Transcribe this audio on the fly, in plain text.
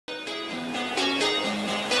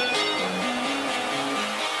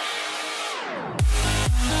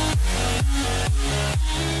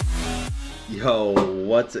Yo,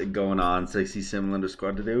 what's going on, Sexy Sim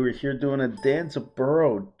Squad? Today we're here doing a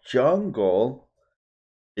DANZA jungle.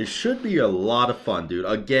 It should be a lot of fun, dude.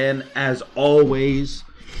 Again, as always,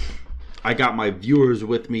 I got my viewers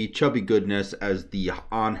with me. Chubby Goodness as the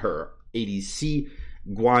on her ADC,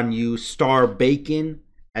 Guan Yu Star Bacon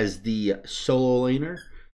as the solo laner,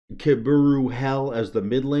 Kiburu Hell as the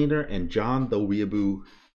mid laner, and John the Weeaboo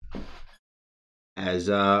as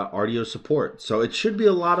RDO support. So it should be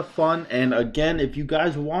a lot of fun. And again, if you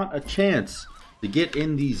guys want a chance to get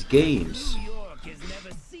in these games,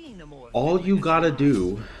 all you gotta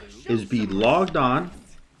do is be logged on.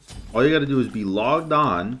 All you gotta do is be logged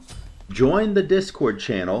on, join the Discord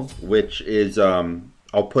channel, which is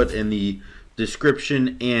I'll put in the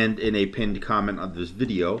description and in a pinned comment of this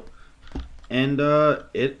video. And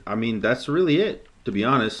I mean, that's really it, to be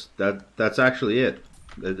honest. That's actually it.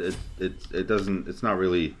 It's not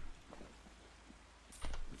really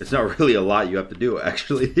a lot you have to do,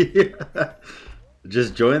 actually.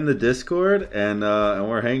 Just join the Discord and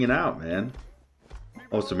we're hanging out, man.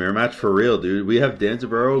 Oh, it's a mirror match for real, dude. We have DANZA,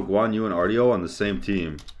 Guan Yu, and RDO on the same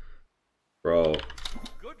team, bro.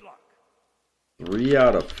 3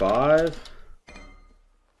 out of 5.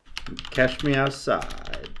 Catch me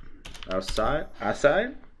outside. Outside?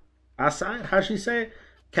 How'd she say it?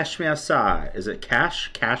 Cash me outside. Is it cash?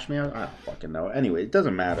 Cash me out? I don't fucking know. Anyway, it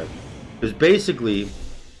doesn't matter. Because basically,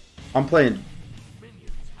 I'm playing.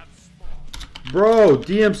 Bro,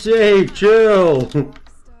 DMC, chill.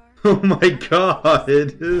 Oh my god.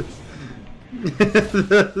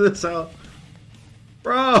 This how.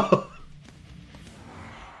 Bro,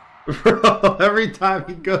 every time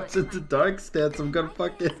he goes into dark stance, I'm gonna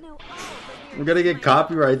get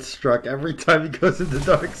copyright struck every time he goes into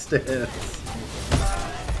dark stance.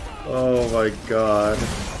 Oh my god.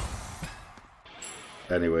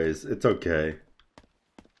 Anyways, it's okay.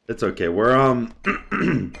 It's okay. We're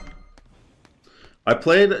I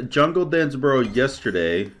played Jungle DANZA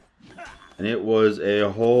yesterday, and it was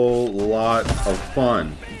a whole lot of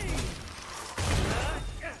fun.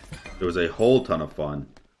 It was a whole ton of fun.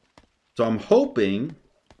 So I'm hoping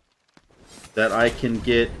that I can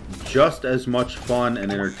get just as much fun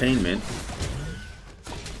and entertainment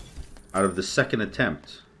out of the second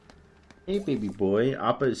attempt. Hey, baby boy.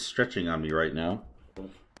 Appa is stretching on me right now.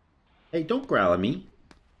 Hey, don't growl at me.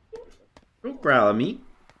 Don't growl at me.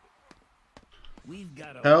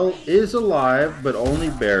 Hell is alive, but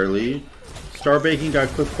only barely. Star Baking got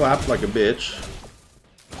quick clapped like a bitch.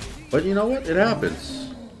 But you know what? It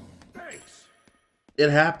happens.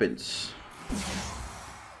 It happens.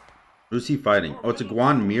 Who's he fighting? Oh, it's a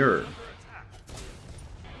Guan Mirror.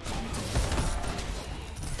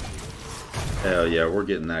 Hell yeah, we're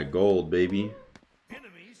getting that gold, baby.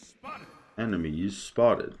 Enemy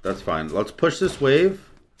spotted. That's fine. Let's push this wave.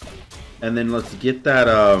 And then let's get that,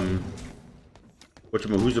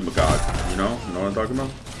 whatchamahoosamagog. You know what I'm talking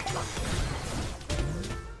about?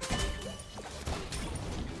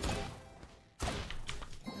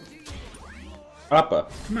 Appa,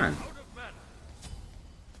 come on.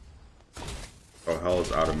 Oh, hell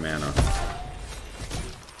is out of mana.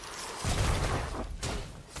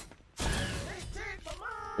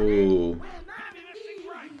 Ooh.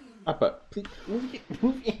 Appa, please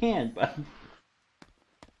move your hand, bud.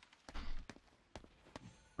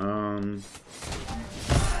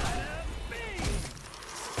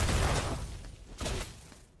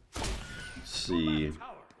 Let's see.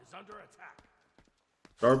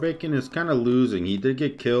 Star Bacon is kind of losing. He did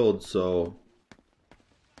get killed, so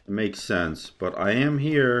it makes sense. But I am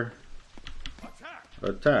here.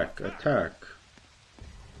 Attack, attack.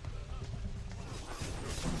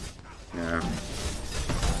 Yeah.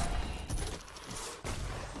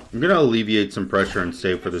 I'm gonna alleviate some pressure and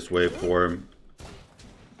save for this wave for him.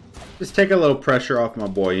 Just take a little pressure off my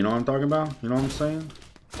boy, you know what I'm talking about? You know what I'm saying?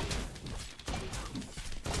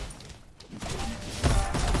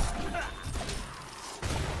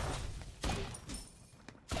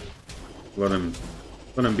 Let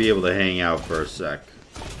him be able to hang out for a sec.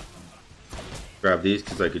 Grab these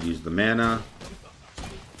because I could use the mana.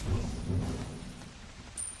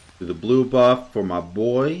 Do the blue buff for my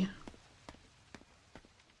boy.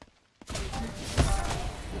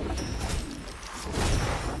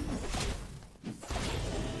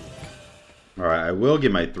 Alright, I will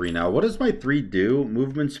get my 3 now. What does my 3 do?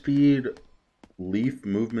 Movement speed, leaf,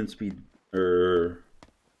 movement speed,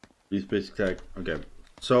 leaf basic attack. Okay,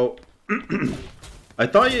 so I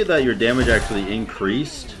thought that your damage actually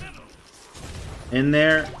increased in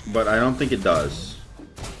there, but I don't think it does.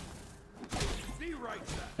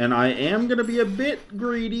 And I am going to be a bit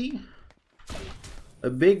greedy a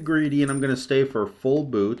bit greedy, and I'm going to stay for full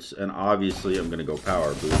boots, and obviously I'm going to go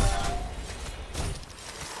power boots.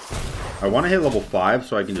 I want to hit level 5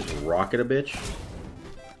 so I can just rocket a bitch.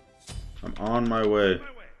 I'm on my way.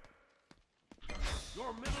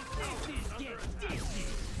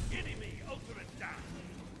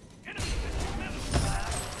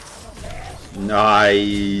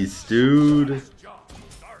 Nice, dude.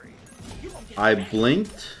 I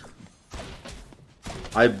blinked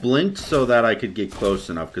so that I could get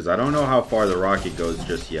close enough, because I don't know how far the rocket goes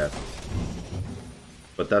just yet.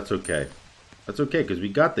 But that's okay. That's okay, because we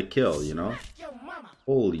got the kill, you know?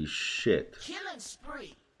 Holy shit.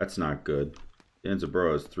 That's not good. DANZA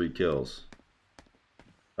bro has 3 kills.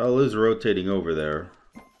 Hell is rotating over there.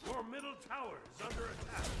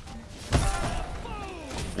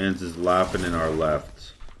 Mans is laughing in our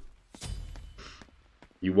left.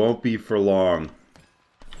 You won't be for long.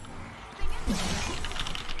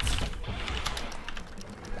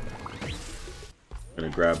 Gonna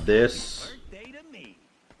grab this.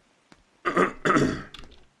 Got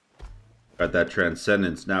that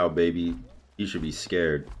transcendence now, baby. He should be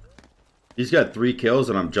scared. He's got 3 kills,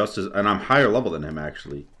 and I'm higher level than him,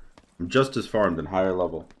 actually. I'm just as farmed and higher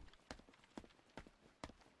level.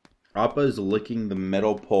 Appa is licking the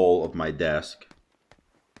metal pole of my desk.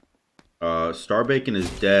 Starbacon is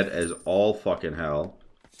dead as all fucking hell.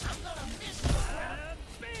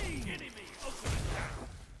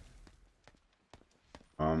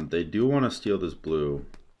 They do want to steal this blue.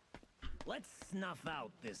 Let's snuff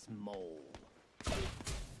out this mole.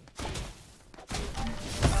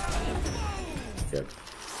 Yeah.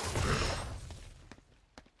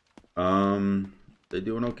 They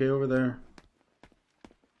doing okay over there?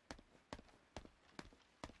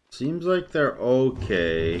 Seems like they're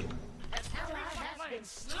okay.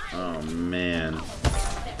 Oh man.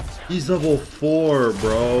 He's level 4,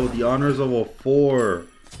 bro. The honor's level 4.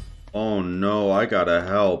 Oh no, I gotta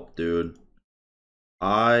help, dude.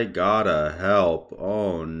 I gotta help.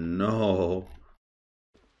 Oh no.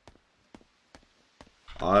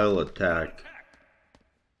 I'll attack.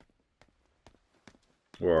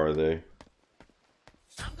 Where are they?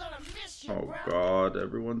 Oh god,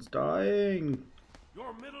 everyone's dying.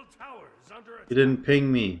 Your middle tower is under attack. He didn't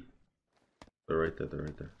ping me. They're right there, they're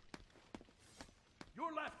right there.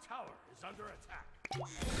 Your left tower is under attack.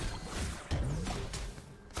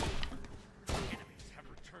 Enemies have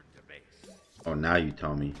returned to base. Oh, now you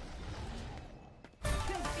tell me.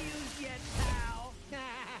 Confused yet, pal?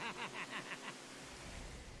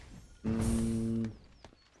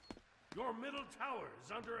 Your middle tower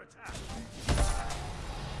is under attack.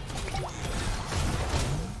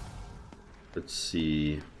 Let's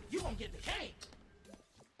see. You won't get the cake.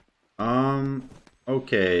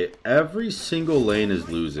 Okay. Every single lane is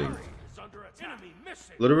losing.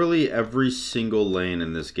 Literally every single lane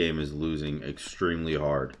in this game is losing extremely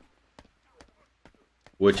hard.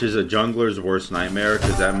 Which is a jungler's worst nightmare,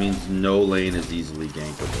 because that means no lane is easily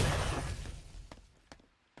gankable.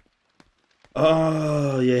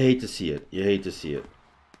 Oh, you hate to see it. You hate to see it.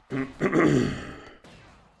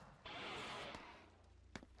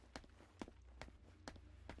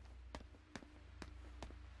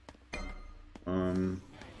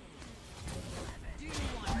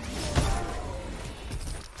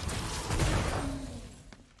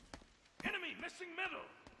 Enemy missing middle.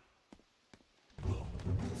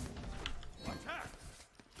 Attack.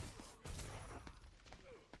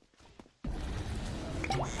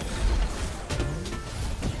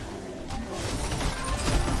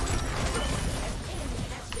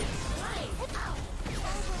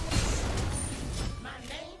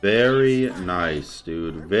 Very nice,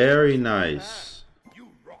 dude. Very nice.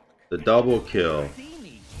 The double kill.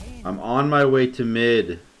 I'm on my way to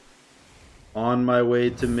mid. On my way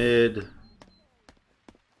to mid.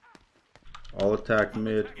 I'll attack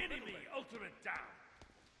mid. Enemy ultimate down.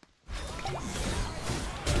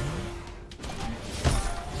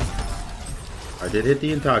 I did hit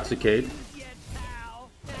the intoxicate.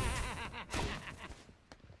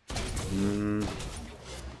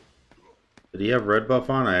 Did he have red buff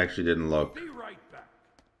on? I actually didn't look. Be right back.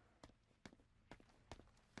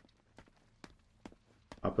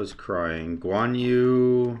 Appa's crying. Guan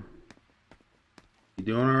Yu. You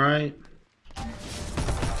doing alright?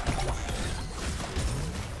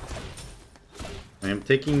 I am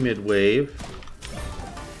taking mid wave.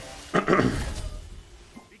 Be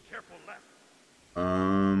careful left.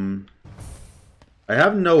 I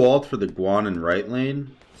have no ult for the Guan in right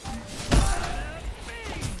lane.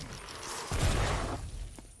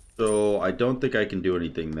 So I don't think I can do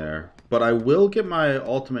anything there. But I will get my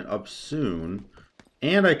ultimate up soon.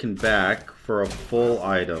 And I can back for a full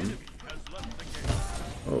item.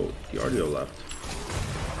 The audio left.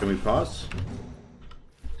 Can we pause?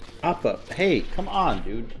 Appa, hey, come on,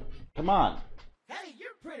 dude. Come on. Hey,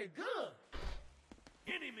 you're pretty good.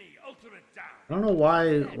 Enemy ultimate down. I don't know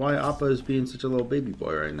why Appa is being such a little baby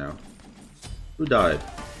boy right now. Who died?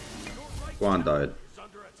 Guan died.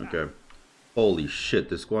 Okay. Holy shit,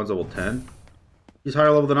 this Guan's level 10? He's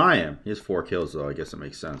higher level than I am. He has 4 kills though, I guess it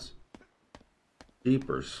makes sense.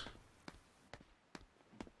 Jeepers.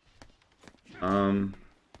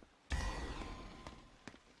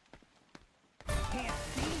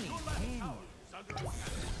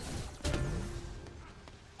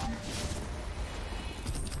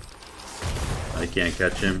 I can't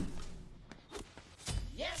catch him.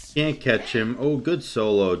 Can't catch him. Oh, good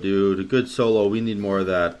solo, dude. Good solo. We need more of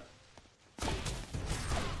that.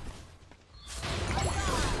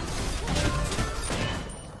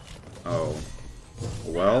 Oh.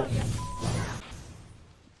 Well.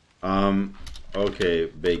 Okay,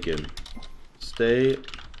 Bacon. Stay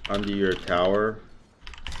under your tower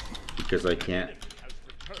because I can't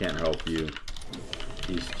help you.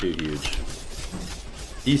 He's too huge.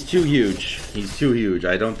 He's too huge. He's too huge.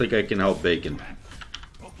 I don't think I can help Bacon.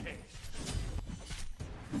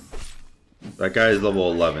 That guy is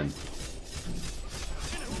level 11.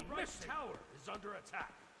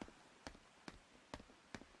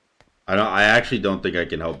 I actually don't think I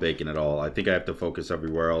can help Bacon at all. I think I have to focus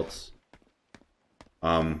everywhere else.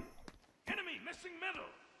 Enemy missing middle.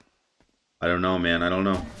 I don't know, man. I don't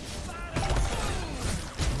know.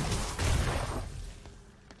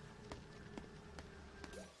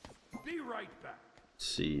 Be right back. Let's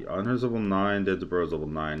see. Hunter's level 9, Dead's Burrow's level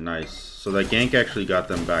 9. Nice. So that gank actually got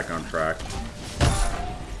them back on track.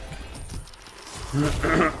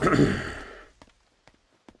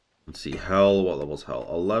 Let's see. Hell, what level's Hell?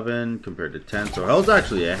 11 compared to 10. So Hell's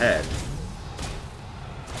actually ahead.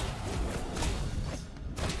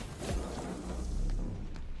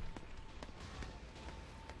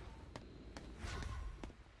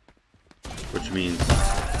 Which means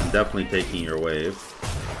I'm definitely taking your wave.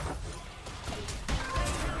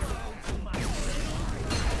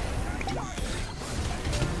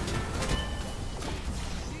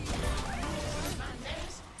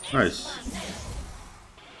 Nice.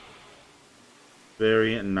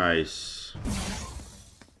 Very nice.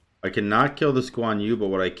 I cannot kill this Guan Yu, but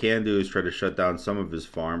what I can do is try to shut down some of his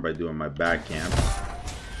farm by doing my back camp.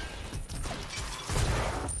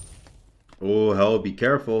 Oh, Hell, be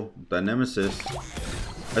careful. That Nemesis.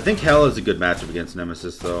 I think Hell is a good matchup against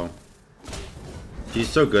Nemesis, though. She's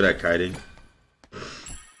so good at kiting.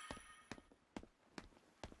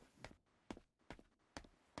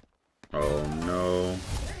 Oh, no.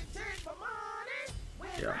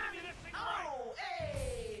 Yeah.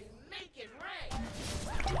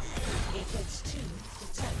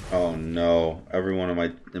 Oh no! Every one of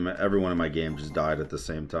my games just died at the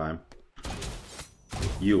same time.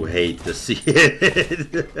 You hate to see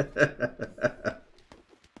it.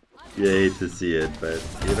 You hate to see it, but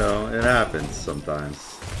you know it happens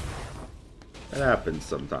sometimes. It happens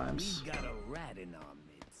sometimes.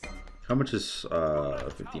 How much is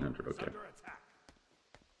 1500? Okay.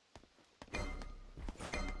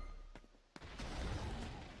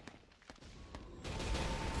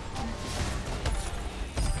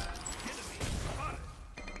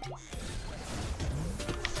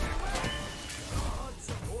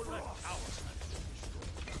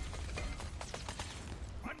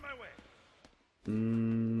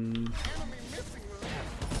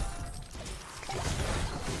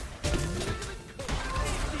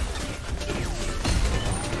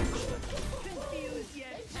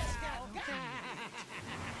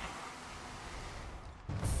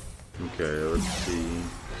 Okay, let's see.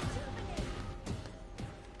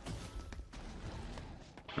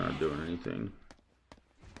 Not doing anything.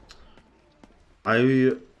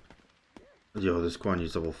 Yo, this Guan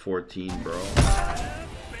Yu's level 14, bro.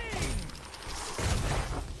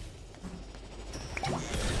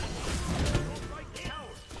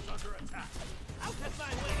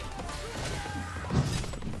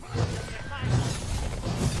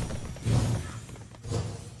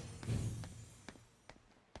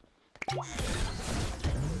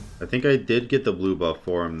 I think I did get the blue buff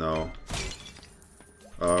for him though.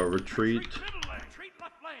 Retreat.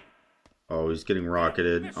 Oh, he's getting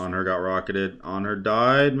rocketed. Honor got rocketed. Honor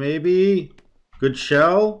died, maybe? Good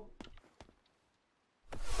shell?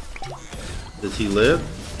 Does he live?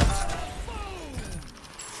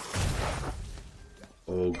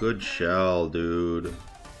 Oh, good shell, dude.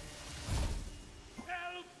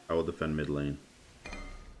 I will defend mid lane.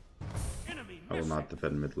 I will not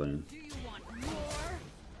defend mid lane.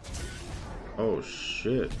 Oh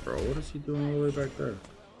shit, bro. What is he doing all the way back there?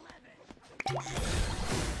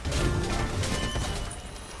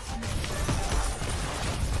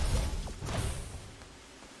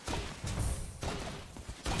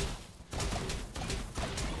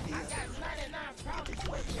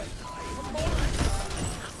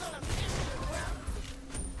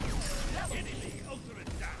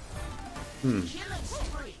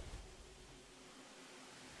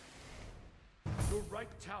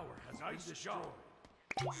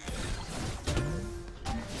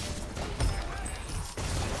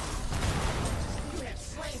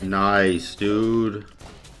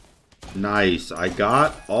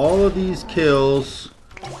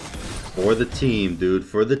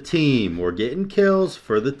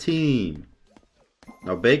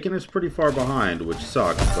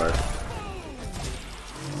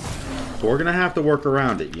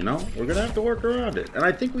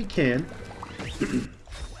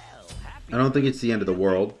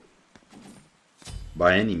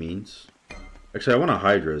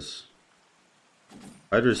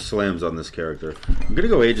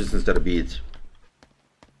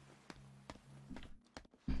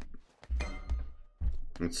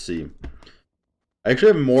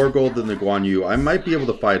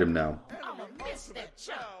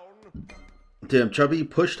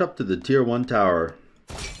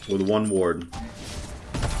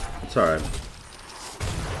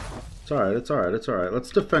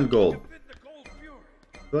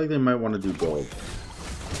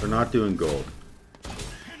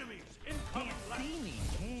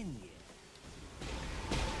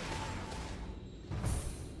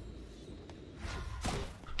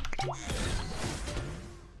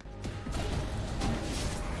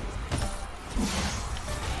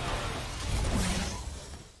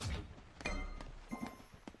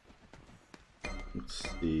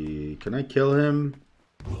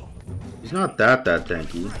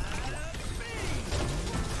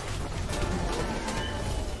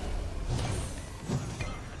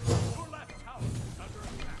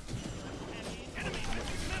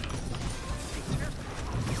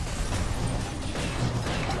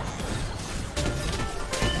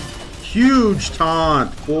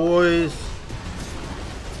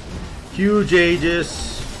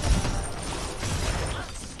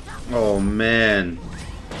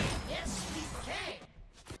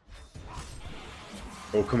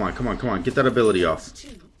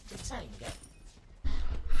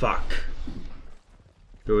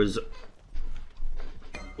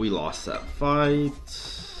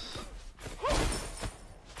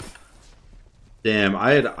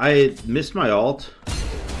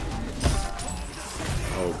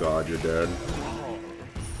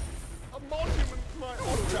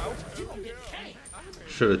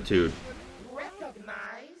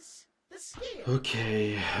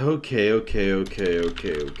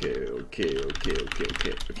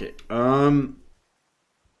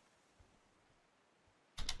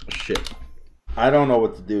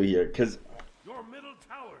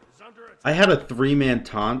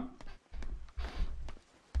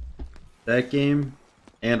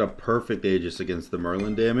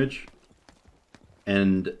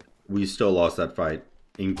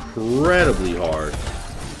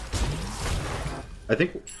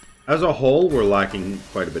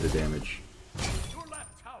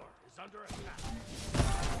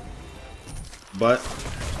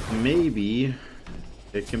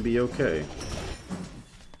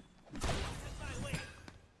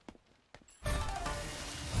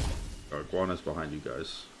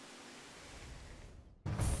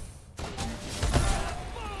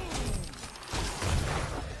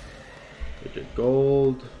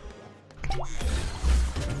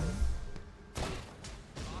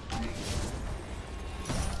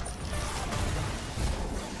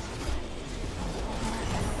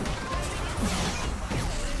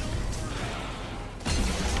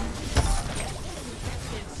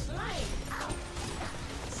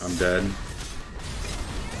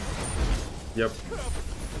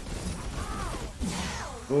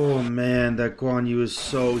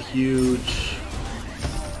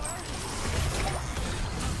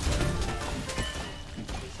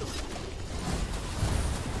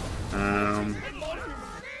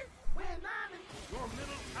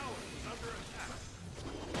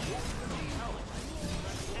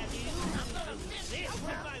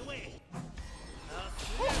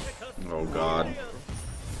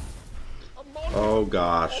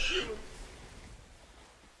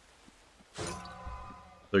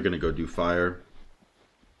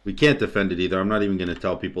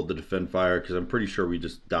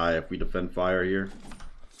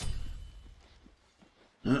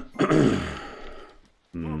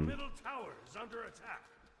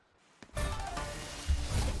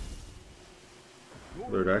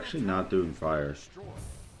 They're actually not doing fire.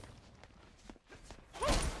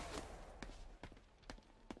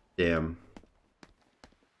 Damn.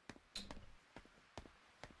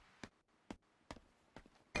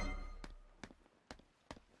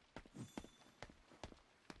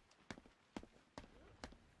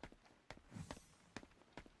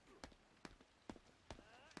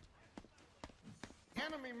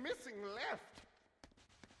 Enemy missing left.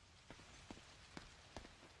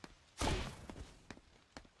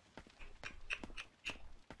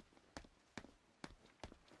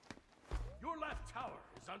 Your left tower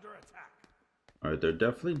is under attack. Alright, they're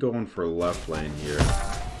definitely going for left lane here.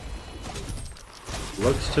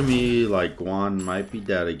 Looks to me like Guan might be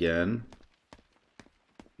dead again.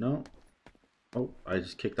 No. Oh, I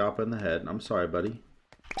just kicked Oppa in the head. I'm sorry, buddy.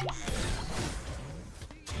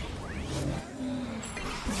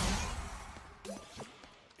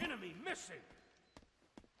 Enemy missing.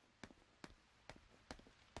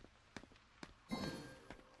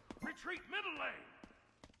 Retreat middle lane.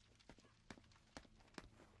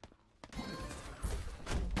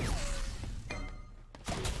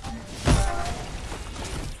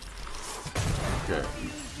 Okay.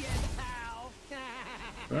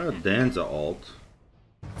 DANZA ult.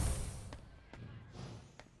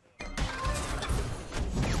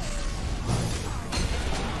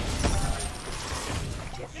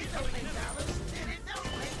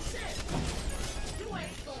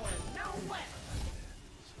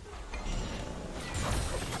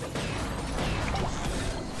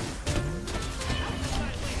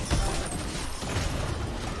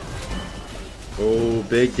 Oh,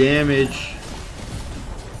 big damage.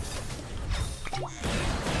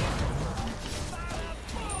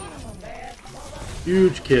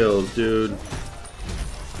 Huge kills, dude.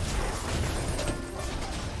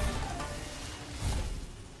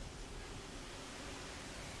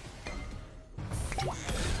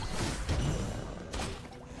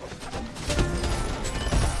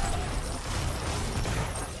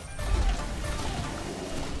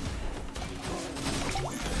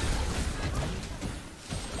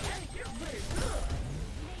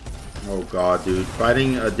 Oh god, dude.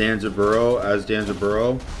 Fighting a DANZA Burrow as DANZA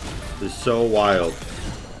Burrow is so wild.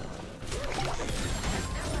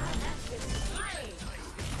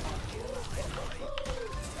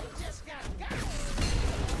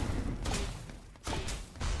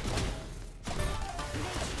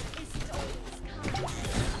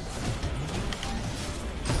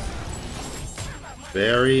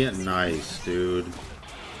 Very nice, dude.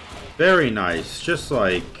 Very nice. Just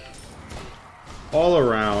like all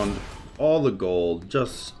around, all the gold.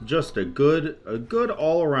 Just a good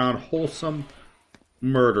all around wholesome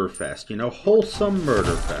murder fest. You know, wholesome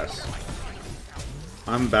murder fest.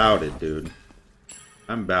 I'm about it, dude.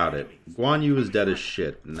 I'm about it. Guan Yu is dead as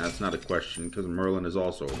shit, and that's not a question because Merlin is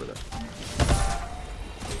also over there.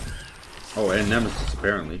 Oh, and Nemesis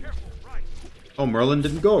apparently. Oh, Merlin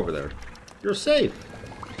didn't go over there. You're safe.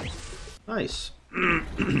 Nice.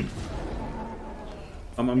 I'm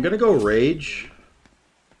gonna go Rage,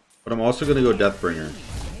 but I'm also gonna go Deathbringer.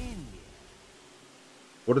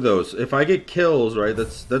 What are those? If I get kills, right,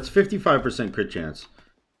 that's 55% crit chance.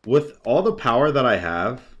 With all the power that I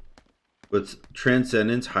have, with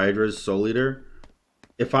Transcendence, Hydra's, Soul Eater,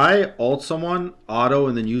 if I ult someone, auto,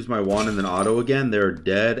 and then use my wand and then auto again, they're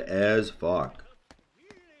dead as fuck.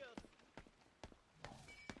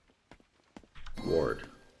 Ward.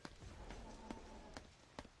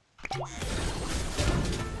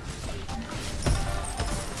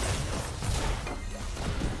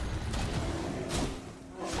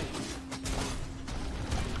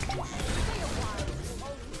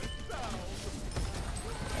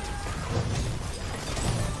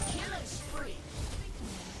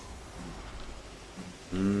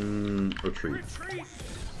 Retreat.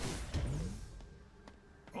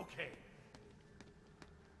 Okay.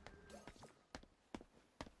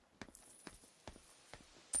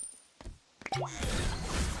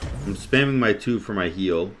 I'm spamming my 2 for my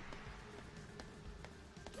heal.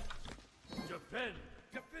 Defend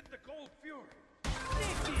the Cold Fury.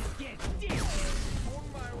 Bitches get dick. On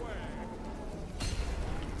my way.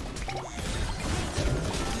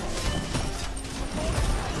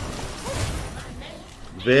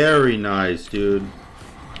 Very nice, dude.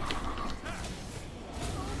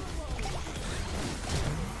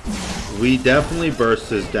 We definitely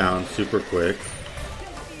burst this down super quick.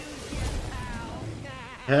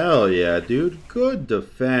 Hell yeah, dude. Good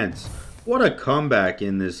defense. What a comeback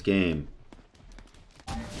in this game.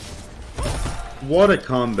 What a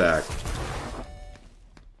comeback.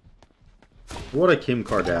 What a Kim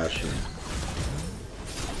Kardashian.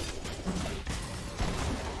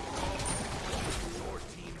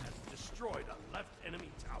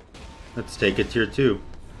 Let's take it tier 2.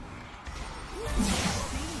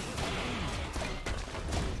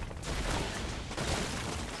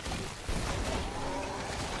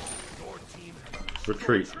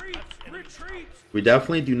 Retreat. We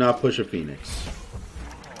definitely do not push a Phoenix.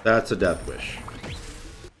 That's a death wish.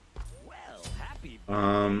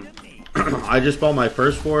 I just bought my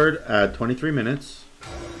first ward at 23 minutes.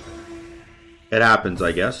 It happens,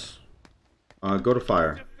 I guess. Go to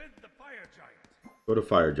fire. Go to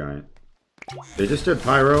fire giant. They just did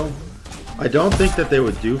pyro. I don't think that they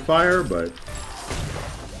would do fire, but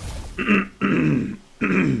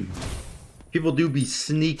people do be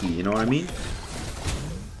sneaky, you know what I mean?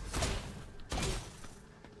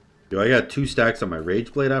 Yo, I got 2 stacks on my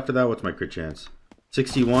Rage Blade after that. What's my crit chance?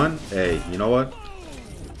 61? Hey, you know what?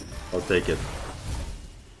 I'll take it.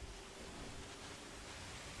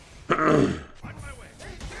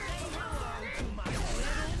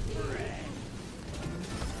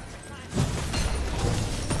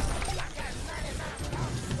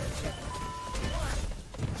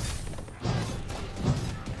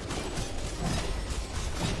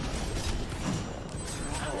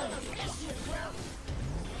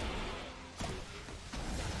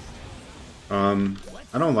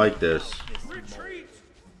 I don't like this.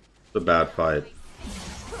 It's a bad fight.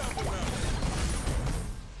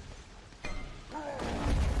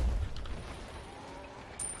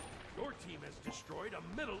 Your team has destroyed a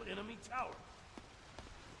middle enemy tower.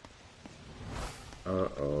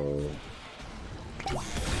 Uh-oh.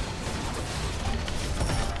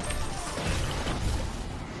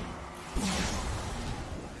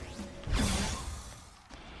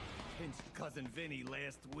 Pinched cousin Vinny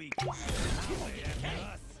last week. Your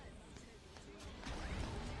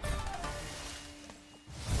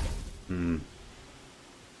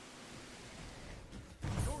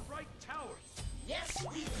right towers. Yes,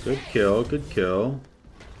 we Good kill, good kill.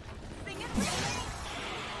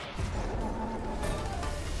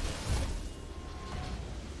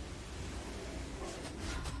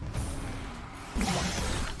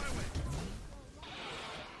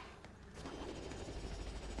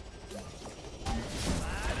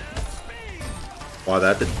 Wow,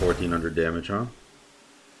 that did 1400 damage, huh?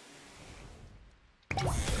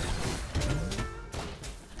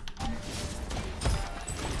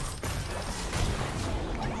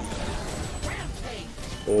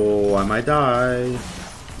 Oh, I might die.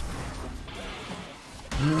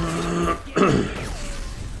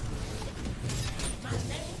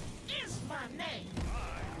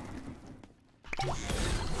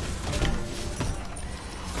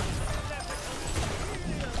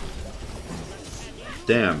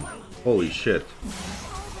 Damn. Holy shit.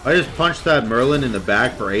 I just punched that Merlin in the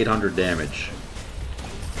back for 800 damage.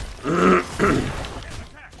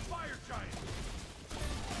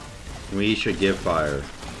 We should give fire.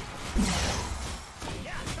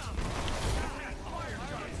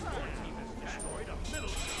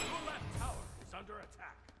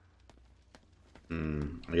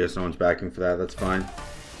 I guess no one's backing for that. That's fine.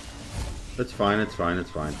 That's fine. It's fine. It's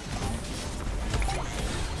fine.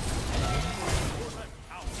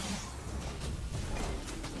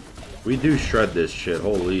 We do shred this shit.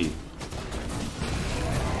 Holy.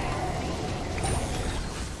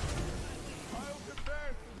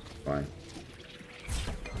 Fine.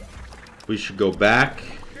 We should go back.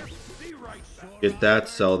 Get that,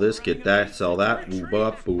 sell this, get that, sell that. Boo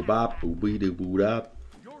bop, boo bop, boo bee doo boo dop.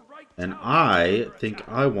 And I think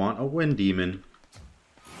I want a Wind Demon.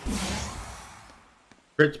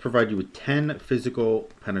 Crits provide you with 10 physical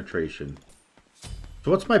penetration. So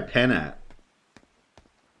what's my pen at?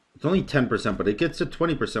 It's only 10%, but it gets to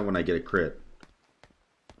 20% when I get a crit.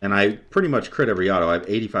 And I pretty much crit every auto. I have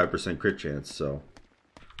 85% crit chance, so.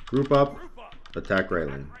 Group up, attack right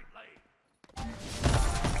lane.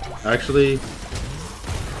 Actually,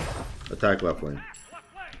 attack left lane.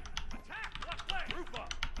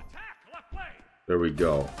 There we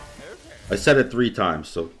go. I said it 3 times,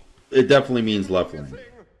 so it definitely means left lane.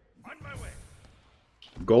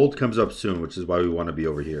 Gold comes up soon, which is why we want to be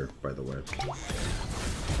over here, by the way.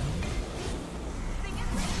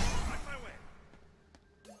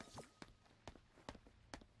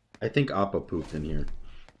 I think Appa pooped in here.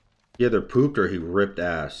 He either pooped or he ripped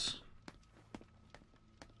ass.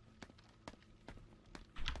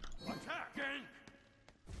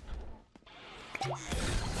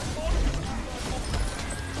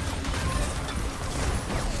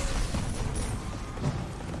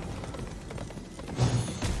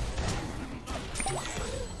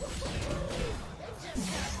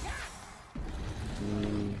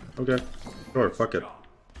 Okay, sure, fuck it.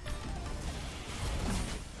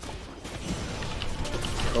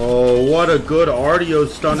 Oh, what a good Artio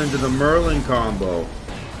stun into the Merlin combo.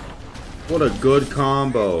 What a good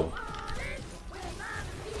combo.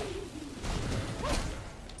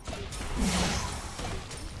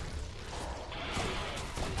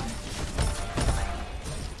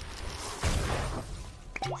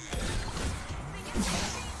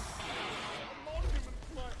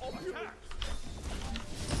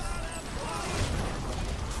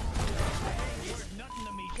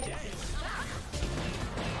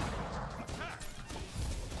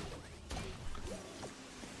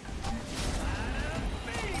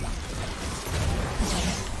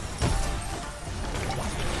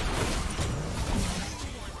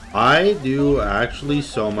 I do actually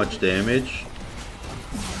so much damage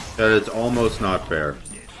that it's almost not fair.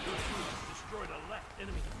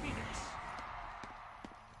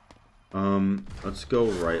 Let's go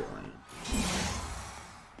right lane.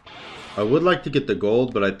 I would like to get the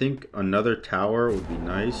gold, but I think another tower would be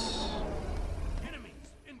nice.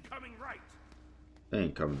 They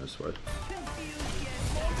ain't coming this way.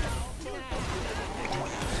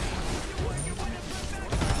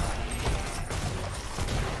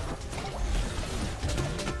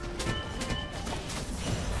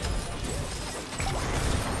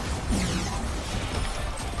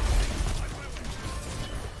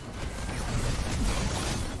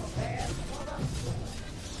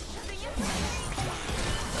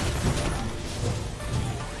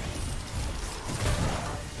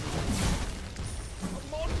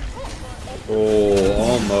 Oh,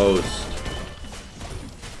 almost.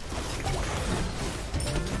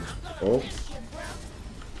 Oh.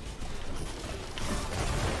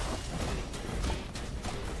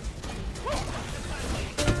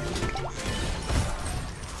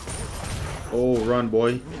 Oh, run,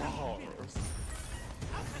 boy.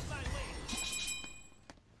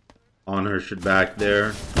 Honor should back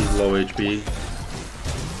there. He's low HP.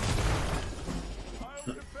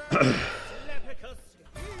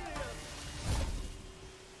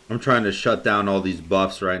 I'm trying to shut down all these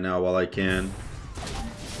buffs right now while I can.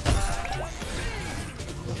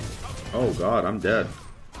 Oh god, I'm dead.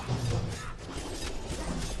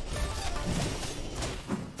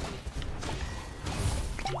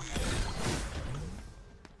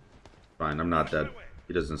 Fine, I'm not dead.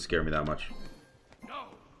 He doesn't scare me that much.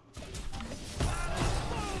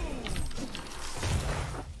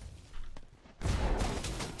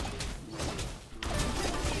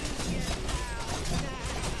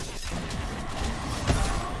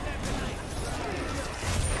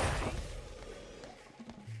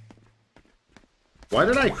 Why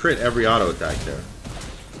did I crit every auto attack there?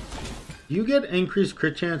 Do you get increased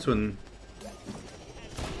crit chance when...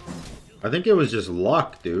 I think it was just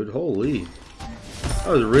luck, dude. Holy. I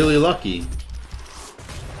was really lucky.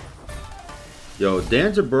 Yo,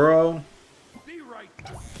 DANZA Burrow.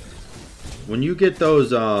 When you get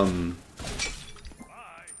those,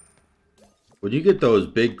 when you get those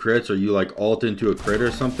big crits or you like ult into a crit or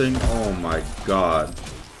something, oh my god.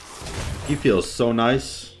 He feels so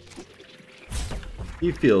nice.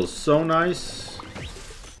 He feels so nice.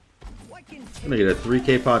 I'm gonna get a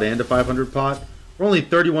 3k pot and a 500 pot. We're only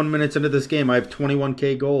 31 minutes into this game. I have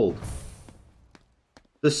 21k gold.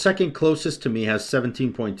 The second closest to me has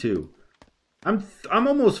 17.2. I'm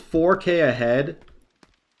almost 4k ahead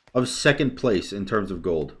of second place in terms of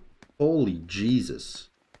gold. Holy Jesus.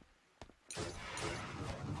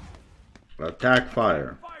 Attack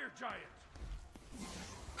fire.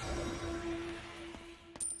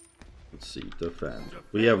 Let's see, defend.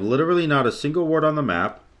 We have literally not a single ward on the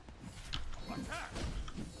map.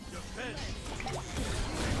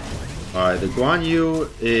 Alright, the Guan Yu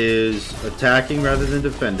is attacking rather than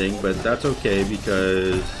defending, but that's okay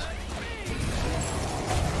because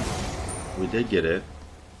we did get it.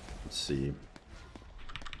 Let's see.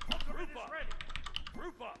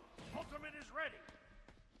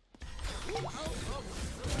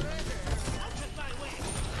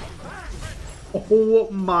 Oh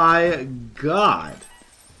my god.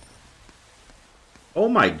 Oh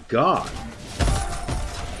my god.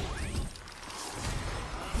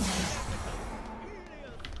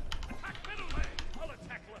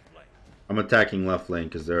 I'm attacking left lane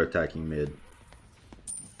because they're attacking mid.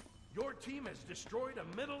 Your team has destroyed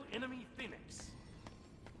a middle enemy Phoenix.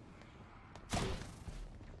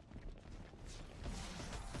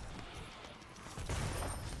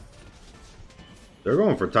 They're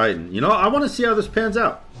going for Titan. You know, I want to see how this pans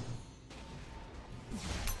out.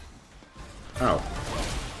 Ow.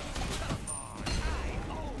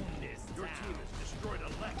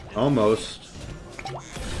 Almost.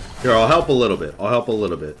 Here, I'll help a little bit. I'll help a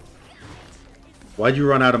little bit. Why'd you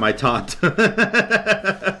run out of my taunt?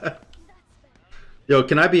 Yo,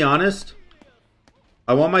 can I be honest?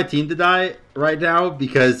 I want my team to die right now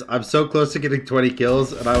because I'm so close to getting 20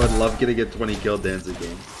 kills, and I would love getting a 20 kill DANZA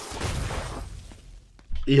game.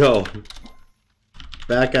 Yo,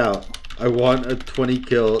 back out. I want a 20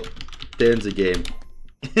 kill DANZA game.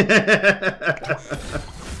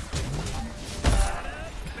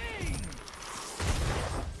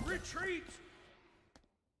 Retreat.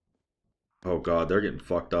 Oh god, they're getting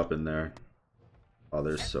fucked up in there. Oh,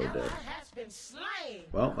 they're so dead.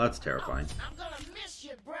 Well, that's terrifying. I'm gonna miss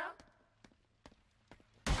you, bro.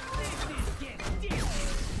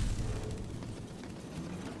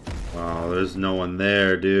 Oh, there's no one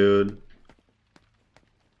there, dude.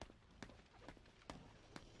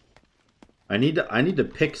 I need to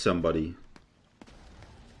pick somebody.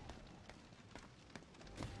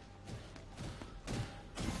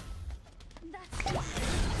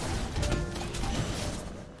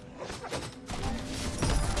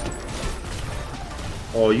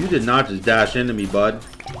 Oh, you did not just dash into me, bud.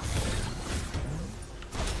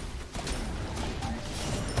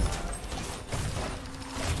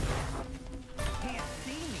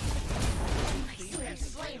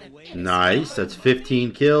 Nice, that's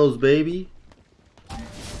 15 kills, baby.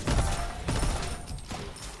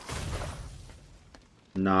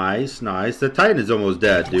 Nice, nice. The Titan is almost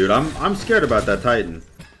dead, dude. I'm scared about that Titan.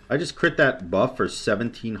 I just crit that buff for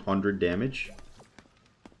 1700 damage.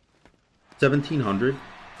 1700?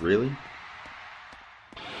 Really?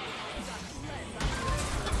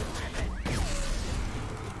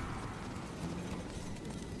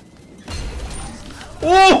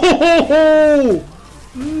 Oh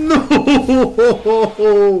no!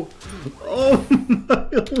 Oh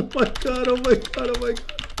my god! Oh my god! Oh my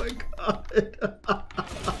god! Oh my god!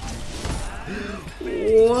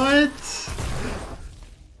 What?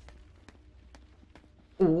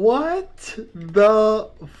 What the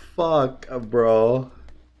fuck, bro?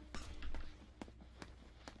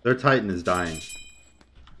 Their Titan is dying.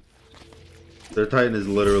 Their Titan is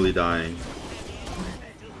literally dying.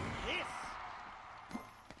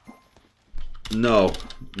 No.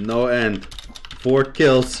 No end. 4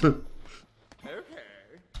 kills.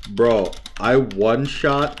 Bro, I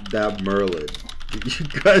one-shot that Merlin. Did you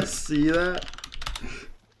guys see that?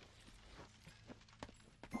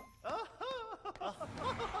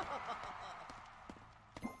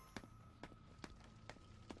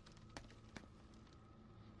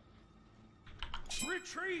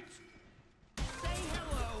 Retreat. Say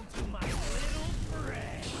hello to my little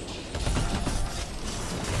friend.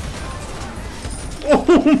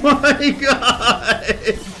 Oh my god!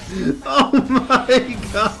 Oh my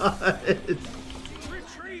god!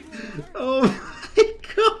 Retreat. Oh my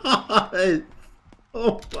god!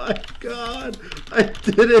 Oh my god! I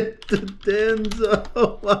did it to DANZA!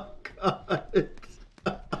 Oh my god!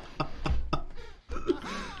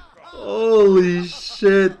 Holy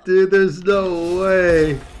shit, dude, there's no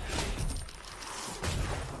way!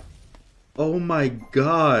 Oh my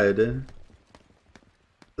god!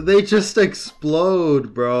 They just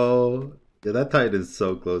explode, bro! Yeah, that Titan is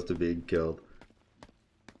so close to being killed.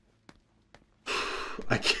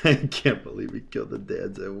 I can't believe we killed the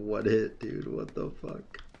DANZA in one hit, dude. What the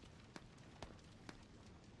fuck?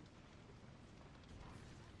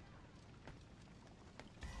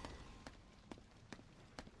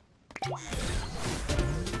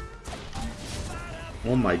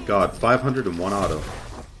 Oh my god, 501 auto.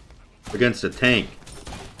 Against a tank.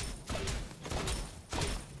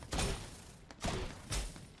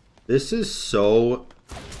 This is so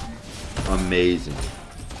amazing.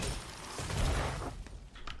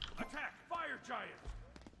 Attack, fire giant.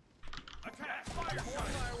 Attack, fire giant.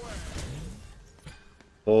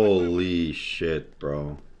 Holy shit,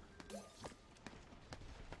 bro.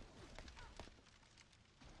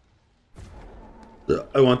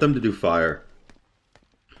 I want them to do fire.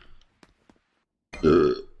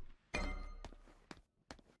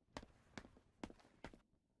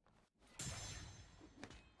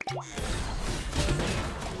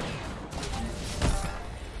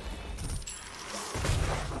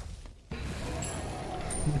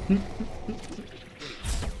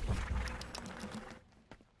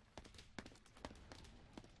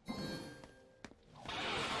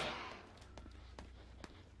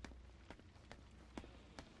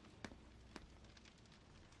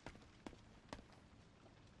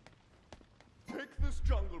 Take this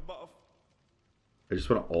jungle buff. I just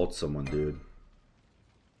want to ult someone, dude.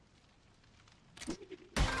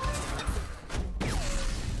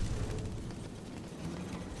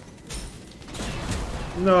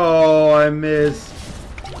 No, I missed.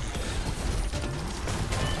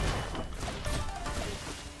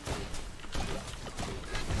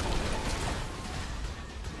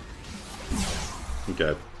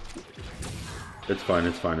 Okay. It's fine,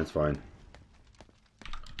 it's fine, it's fine.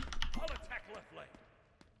 I'll attack left lane.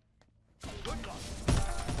 Good luck.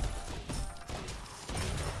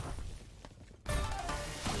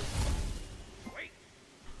 Wait.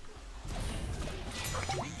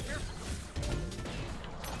 Be careful.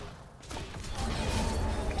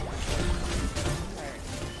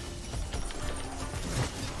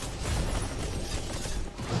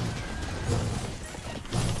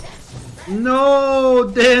 No!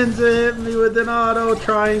 Danza hit me with an auto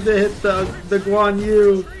trying to hit the Guan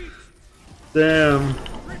Yu. Damn.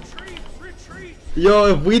 Retreat.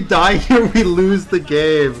 Yo, if we die here, we lose the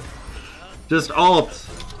game. Just alt.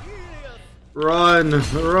 Run,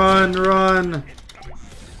 run, run.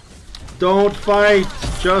 Don't fight,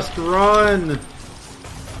 just run.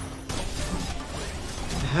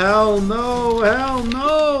 Hell no, hell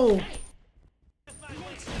no.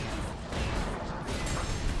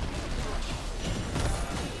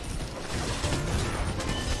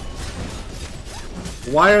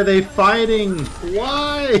 Why are they fighting?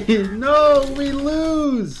 Why? No, we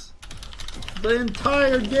lose the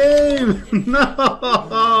entire game.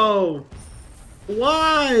 No.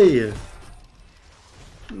 Why?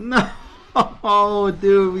 No,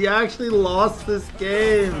 dude, we actually lost this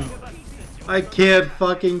game. I can't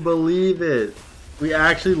fucking believe it. We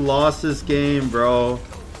actually lost this game, bro.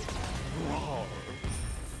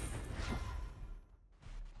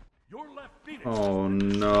 Your left Phoenix. Oh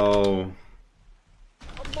no.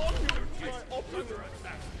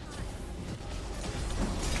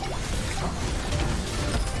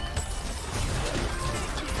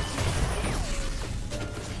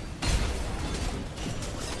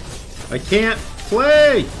 I can't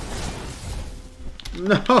play!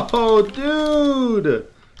 No, dude!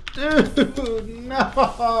 Dude,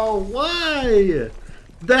 no! Why?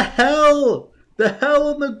 The hell? The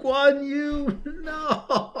hell in the Guan Yu?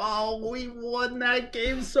 No! We won that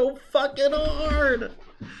game so fucking hard!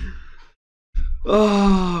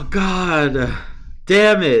 Oh, God.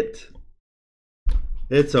 Damn it.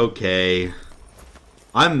 It's okay.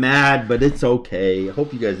 I'm mad, but it's okay. I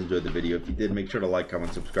hope you guys enjoyed the video. If you did, make sure to like,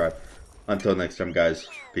 comment, subscribe. Until next time, guys.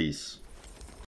 Peace.